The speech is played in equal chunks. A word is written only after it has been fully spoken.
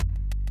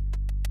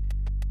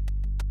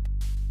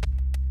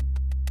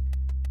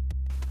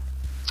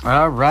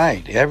All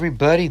right,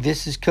 everybody,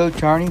 this is Coach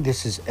Arnie.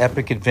 This is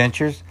Epic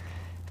Adventures,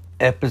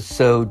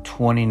 episode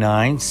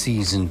 29,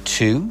 season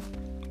 2.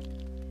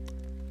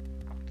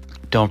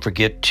 Don't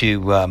forget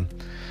to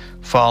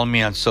follow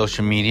me on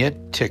social media,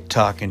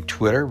 TikTok and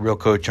Twitter, Real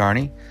Coach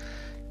Arnie.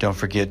 Don't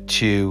forget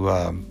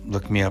to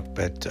look me up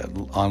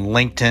on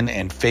LinkedIn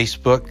and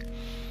Facebook,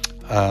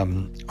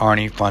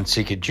 Arnie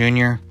Fonseca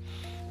Jr.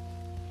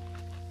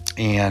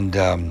 and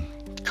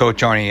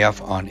Coach Arnie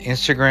F on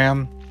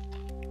Instagram.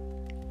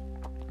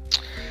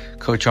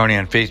 Coach Arnie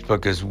on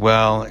Facebook as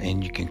well,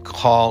 and you can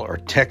call or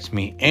text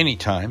me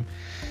anytime,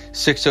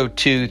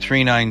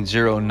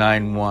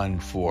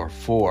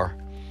 602-390-9144.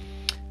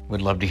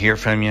 Would love to hear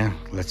from you.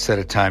 Let's set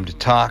a time to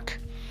talk.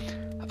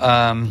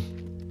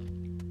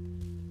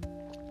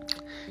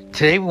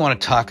 Today we want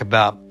to talk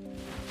about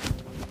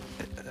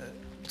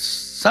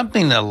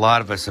something that a lot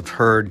of us have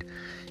heard,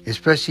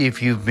 especially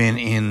if you've been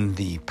in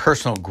the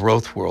personal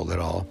growth world at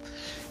all.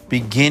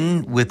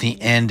 Begin with the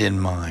end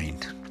in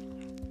mind.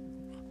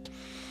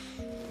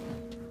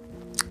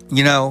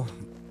 You know,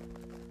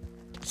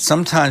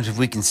 sometimes if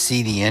we can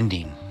see the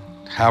ending,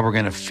 how we're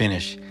going to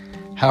finish,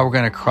 how we're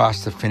going to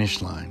cross the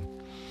finish line.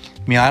 I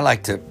mean, I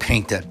like to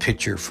paint that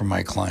picture for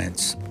my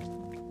clients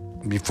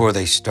before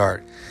they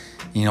start.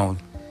 You know,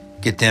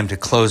 get them to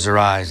close their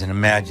eyes and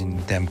imagine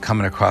them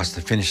coming across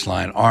the finish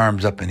line,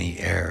 arms up in the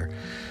air,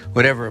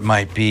 whatever it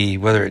might be,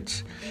 whether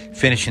it's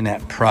finishing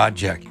that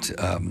project,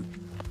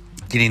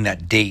 getting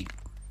that date,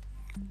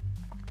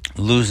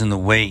 losing the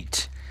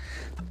weight,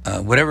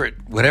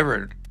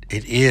 whatever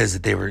it is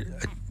that they were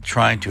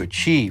trying to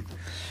achieve.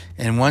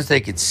 And once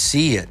they could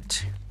see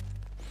it,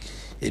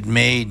 it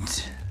made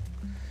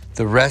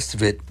the rest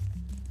of it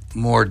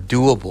more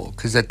doable.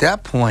 Because at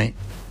that point,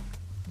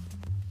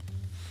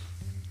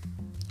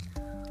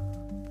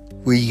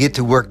 we get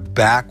to work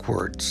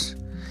backwards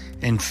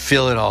and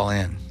fill it all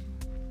in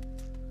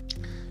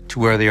to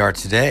where they are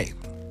today.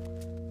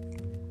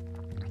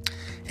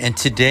 And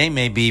today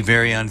may be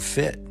very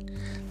unfit.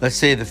 Let's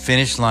say the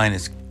finish line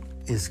is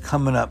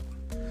coming up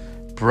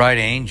bright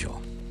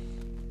angel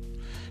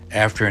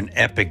after an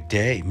epic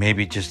day,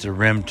 maybe just a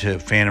rim to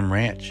Phantom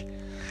Ranch,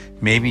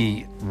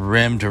 maybe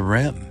rim to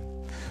rim,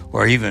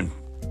 or even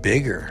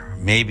bigger,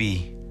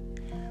 maybe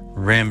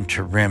rim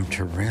to rim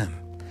to rim.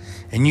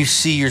 And you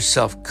see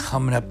yourself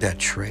coming up that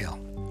trail.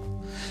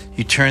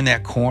 You turn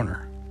that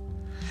corner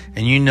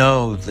and you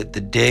know that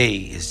the day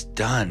is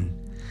done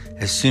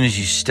as soon as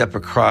you step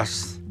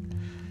across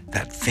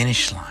that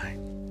finish line,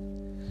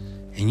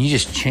 and you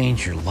just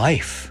change your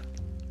life.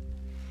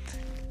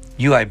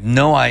 You have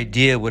no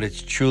idea what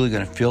it's truly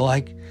going to feel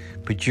like,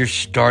 but you're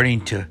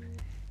starting to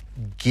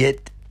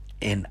get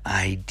an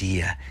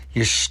idea.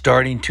 You're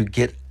starting to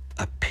get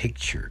a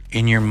picture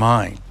in your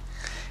mind.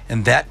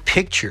 And that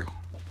picture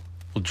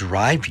will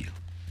drive you.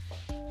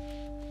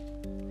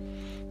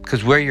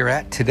 Because where you're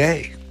at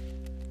today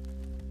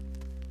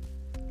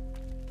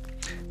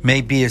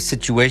may be a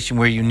situation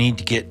where you need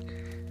to get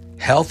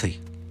healthy.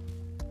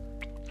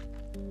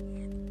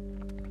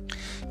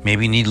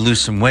 Maybe you need to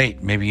lose some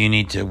weight. Maybe you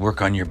need to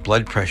work on your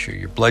blood pressure,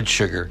 your blood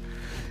sugar.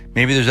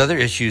 Maybe there's other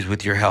issues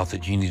with your health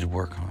that you need to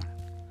work on.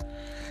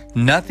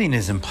 Nothing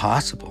is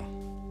impossible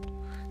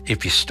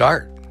if you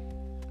start.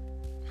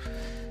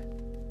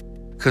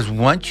 Because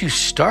once you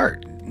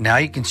start, now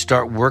you can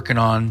start working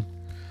on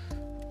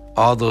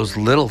all those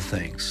little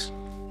things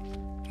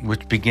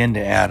which begin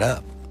to add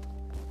up.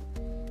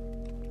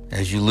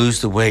 As you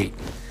lose the weight,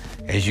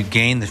 as you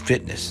gain the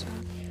fitness,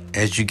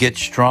 as you get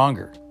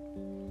stronger,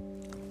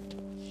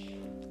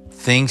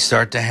 things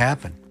start to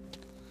happen.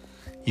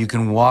 You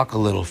can walk a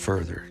little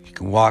further. You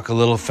can walk a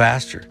little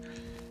faster.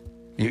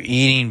 You're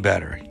eating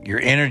better.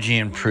 Your energy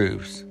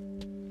improves.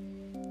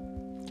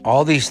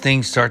 All these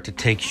things start to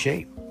take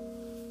shape.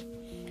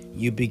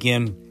 You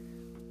begin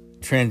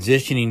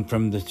transitioning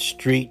from the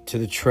street to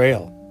the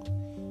trail.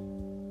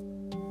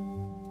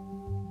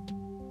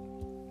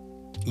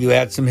 You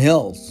add some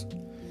hills.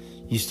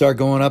 You start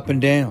going up and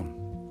down.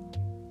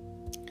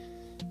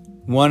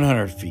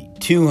 100 feet,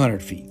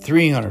 200 feet,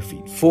 300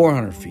 feet,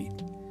 400 feet.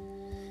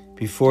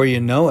 Before you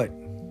know it,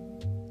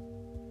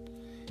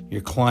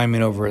 you're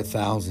climbing over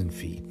 1,000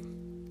 feet.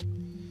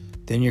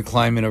 Then you're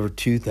climbing over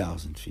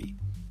 2,000 feet.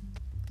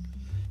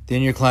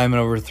 Then you're climbing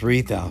over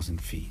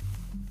 3,000 feet.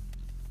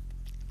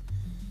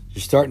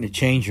 You're starting to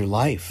change your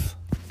life.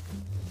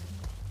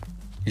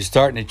 You're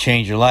starting to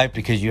change your life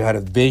because you had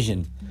a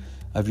vision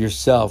of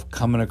yourself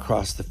coming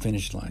across the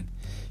finish line.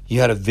 You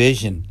had a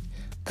vision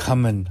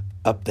coming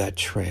up that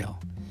trail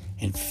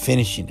and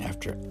finishing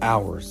after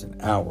hours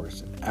and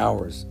hours and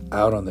hours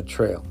out on the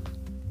trail.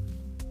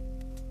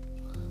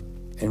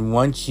 And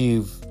once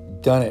you've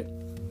done it,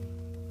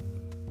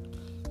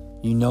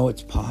 you know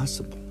it's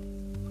possible.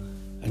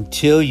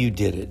 Until you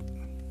did it,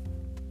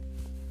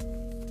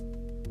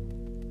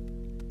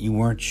 you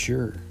weren't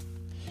sure.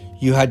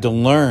 You had to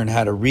learn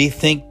how to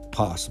rethink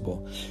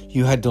possible.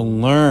 You had to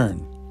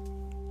learn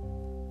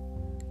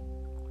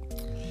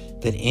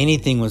that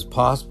anything was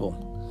possible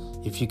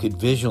if you could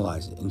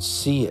visualize it and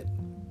see it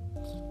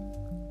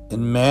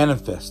and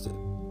manifest it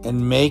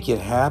and make it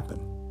happen.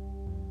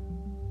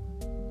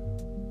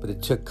 But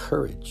it took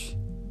courage.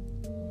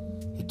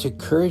 It took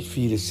courage for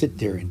you to sit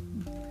there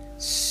and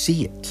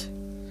see it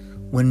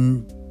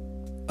when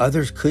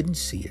others couldn't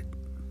see it.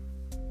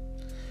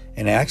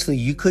 And actually,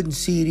 you couldn't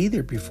see it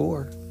either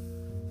before.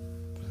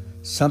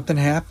 Something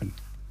happened.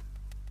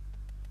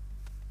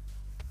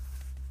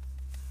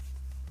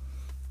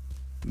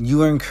 You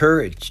were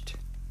encouraged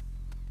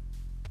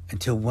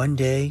until one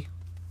day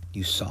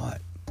you saw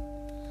it.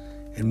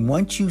 And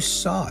once you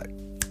saw it,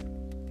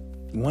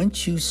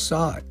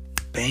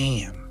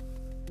 bam,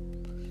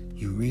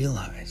 you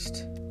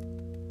realized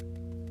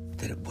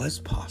that it was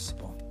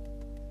possible.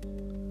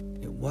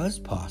 It was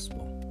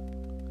possible.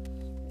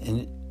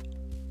 And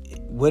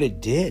what it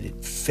did,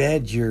 it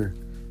fed your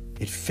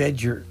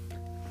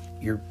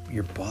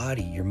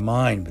body, your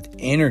mind with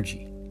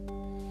energy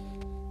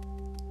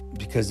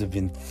because of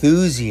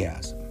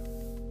enthusiasm.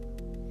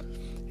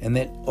 And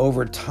then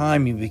over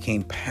time you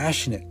became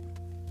passionate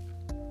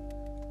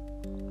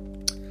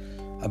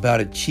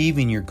about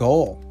achieving your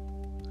goal.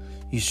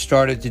 You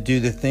started to do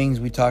the things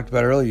we talked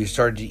about earlier. You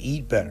started to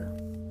eat better.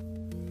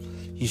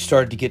 You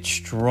started to get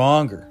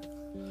stronger.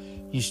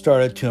 You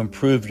started to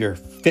improve your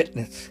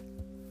fitness.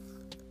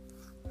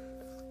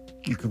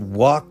 You could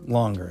walk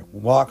longer,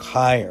 walk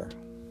higher.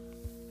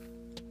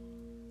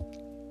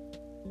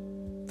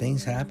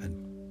 Things happened.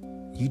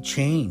 You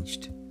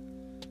changed.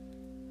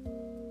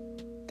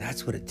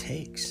 That's what it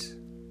takes.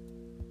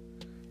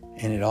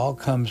 And it all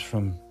comes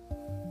from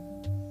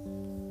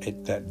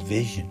that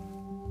vision.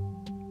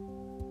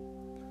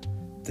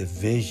 The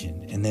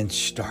vision, and then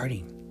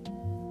starting.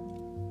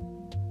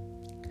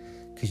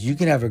 Because you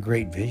can have a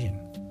great vision,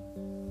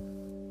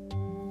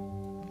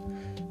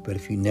 but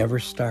if you never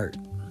start,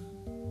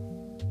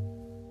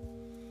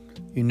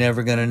 you're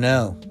never going to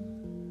know.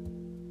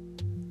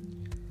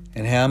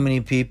 And how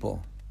many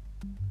people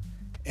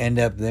end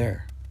up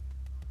there?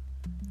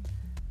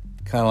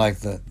 Kind of like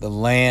the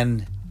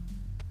land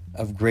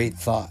of great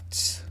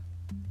thoughts.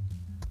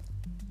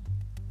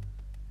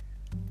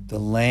 The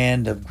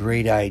land of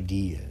great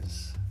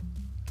ideas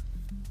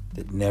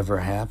that never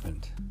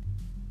happened.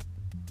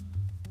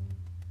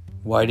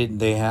 Why didn't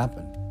they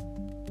happen?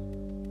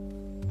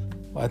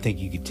 Well, I think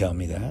you could tell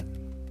me that.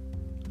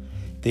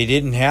 They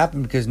didn't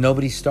happen because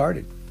nobody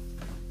started.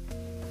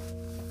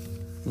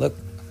 Look,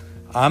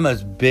 I'm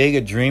as big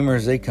a dreamer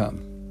as they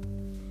come.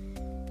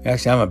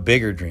 Actually, I'm a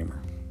bigger dreamer.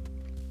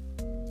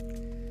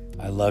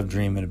 I love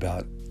dreaming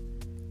about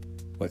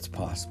what's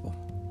possible.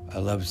 I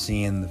love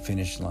seeing the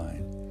finish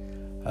line.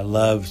 I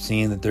love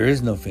seeing that there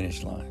is no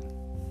finish line.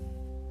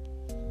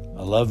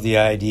 I love the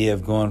idea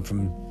of going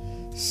from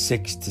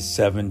 6 to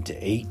 7 to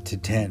 8 to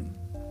 10.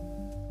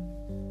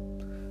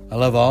 I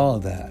love all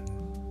of that.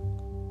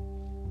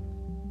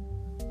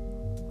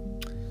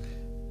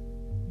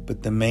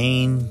 But the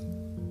main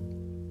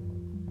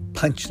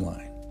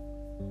punchline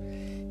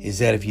is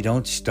that if you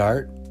don't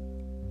start,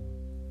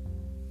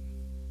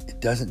 it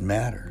doesn't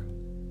matter.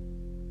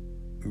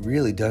 It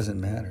really doesn't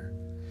matter.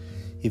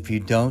 If you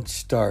don't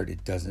start,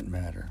 it doesn't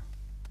matter.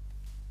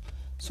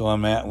 So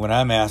what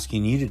I'm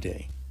asking you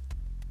today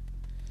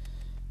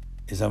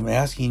is I'm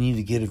asking you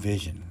to get a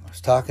vision. I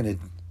was talking to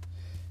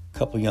a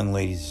couple young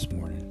ladies this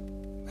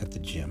morning at the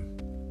gym.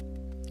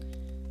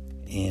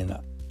 And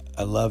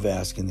I love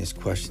asking this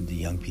question to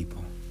young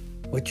people.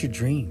 What's your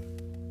dream?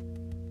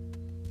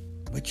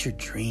 What's your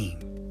dream?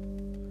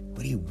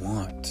 What do you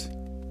want?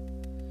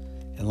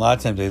 And a lot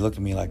of times they look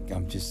at me like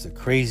I'm just a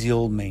crazy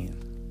old man.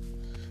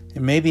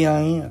 And maybe I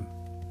am.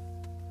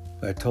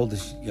 But I told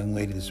this young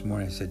lady this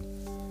morning, I said,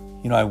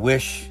 I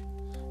wish,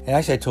 and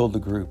actually I told the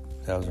group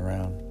that I was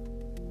around,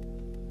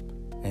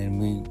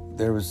 and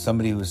there was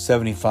somebody who was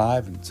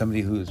 75 and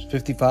somebody who was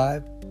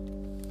 55,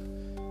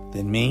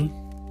 then me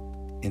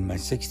in my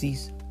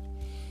 60s,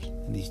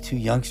 and these two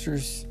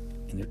youngsters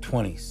in their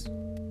 20s.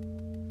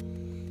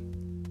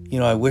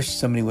 I wish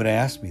somebody would have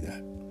asked me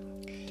that.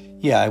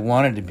 Yeah, I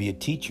wanted to be a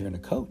teacher and a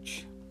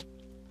coach.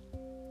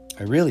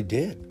 I really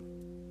did.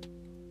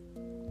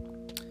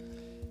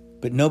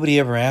 But nobody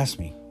ever asked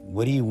me,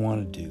 what do you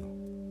want to do?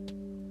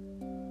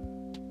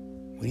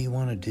 What do you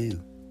want to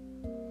do?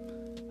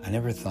 I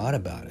never thought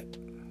about it.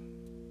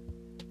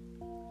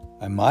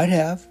 I might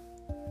have,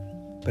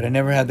 but I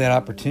never had that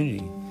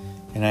opportunity.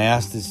 And I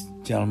asked this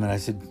gentleman, I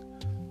said,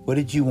 what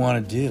did you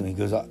want to do? And he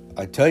goes,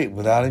 I tell you,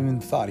 without even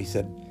thought, he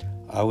said,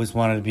 I always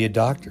wanted to be a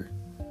doctor.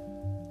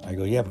 I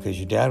go, yeah, because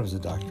your dad was a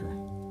doctor.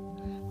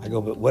 I go,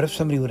 but what if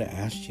somebody would have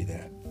asked you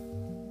that?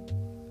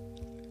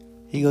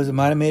 He goes, it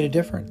might have made a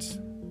difference.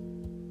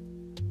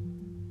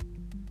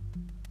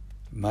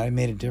 It might have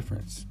made a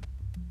difference.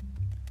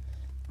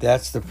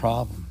 That's the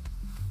problem.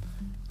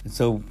 And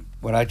so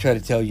what I try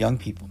to tell young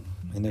people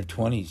in their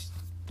 20s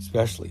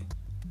especially,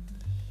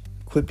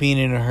 quit being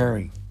in a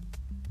hurry.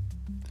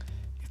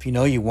 If you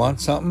know you want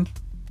something,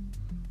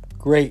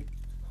 great.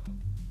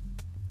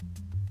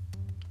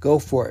 Go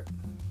for it.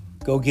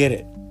 Go get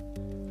it.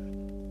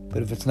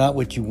 But if it's not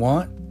what you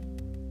want,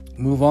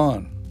 move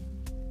on.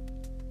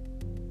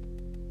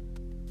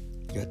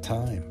 You got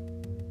time.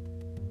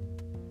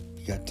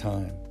 You got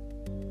time.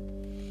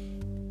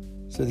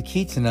 So the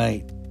key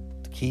tonight,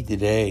 the key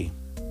today,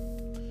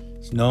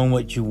 is knowing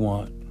what you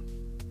want.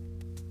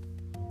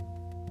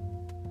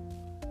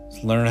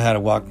 It's learning how to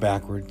walk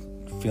backward,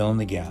 fill in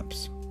the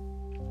gaps,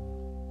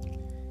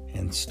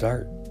 and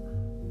start.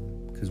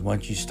 Because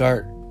once you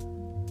start,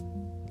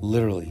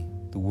 literally,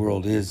 the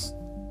world is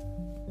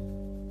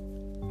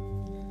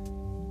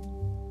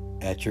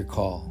at your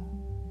call.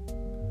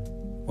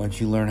 Once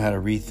you learn how to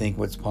rethink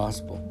what's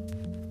possible,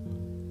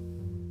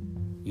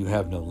 you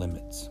have no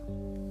limits.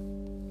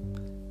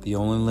 The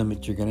only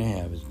limit you're going to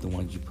have is the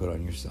ones you put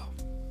on yourself.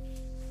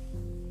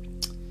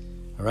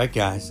 All right,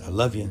 guys, I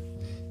love you.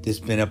 This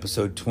has been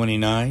episode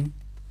 29,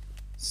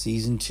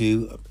 season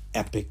 2 of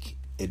Epic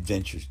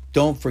Adventures.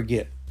 Don't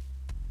forget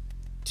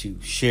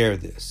to share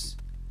this,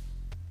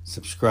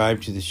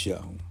 subscribe to the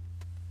show,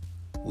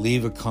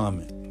 leave a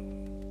comment,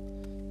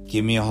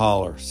 give me a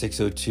holler,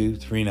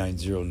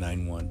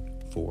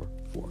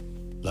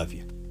 602-390-9144. Love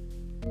you.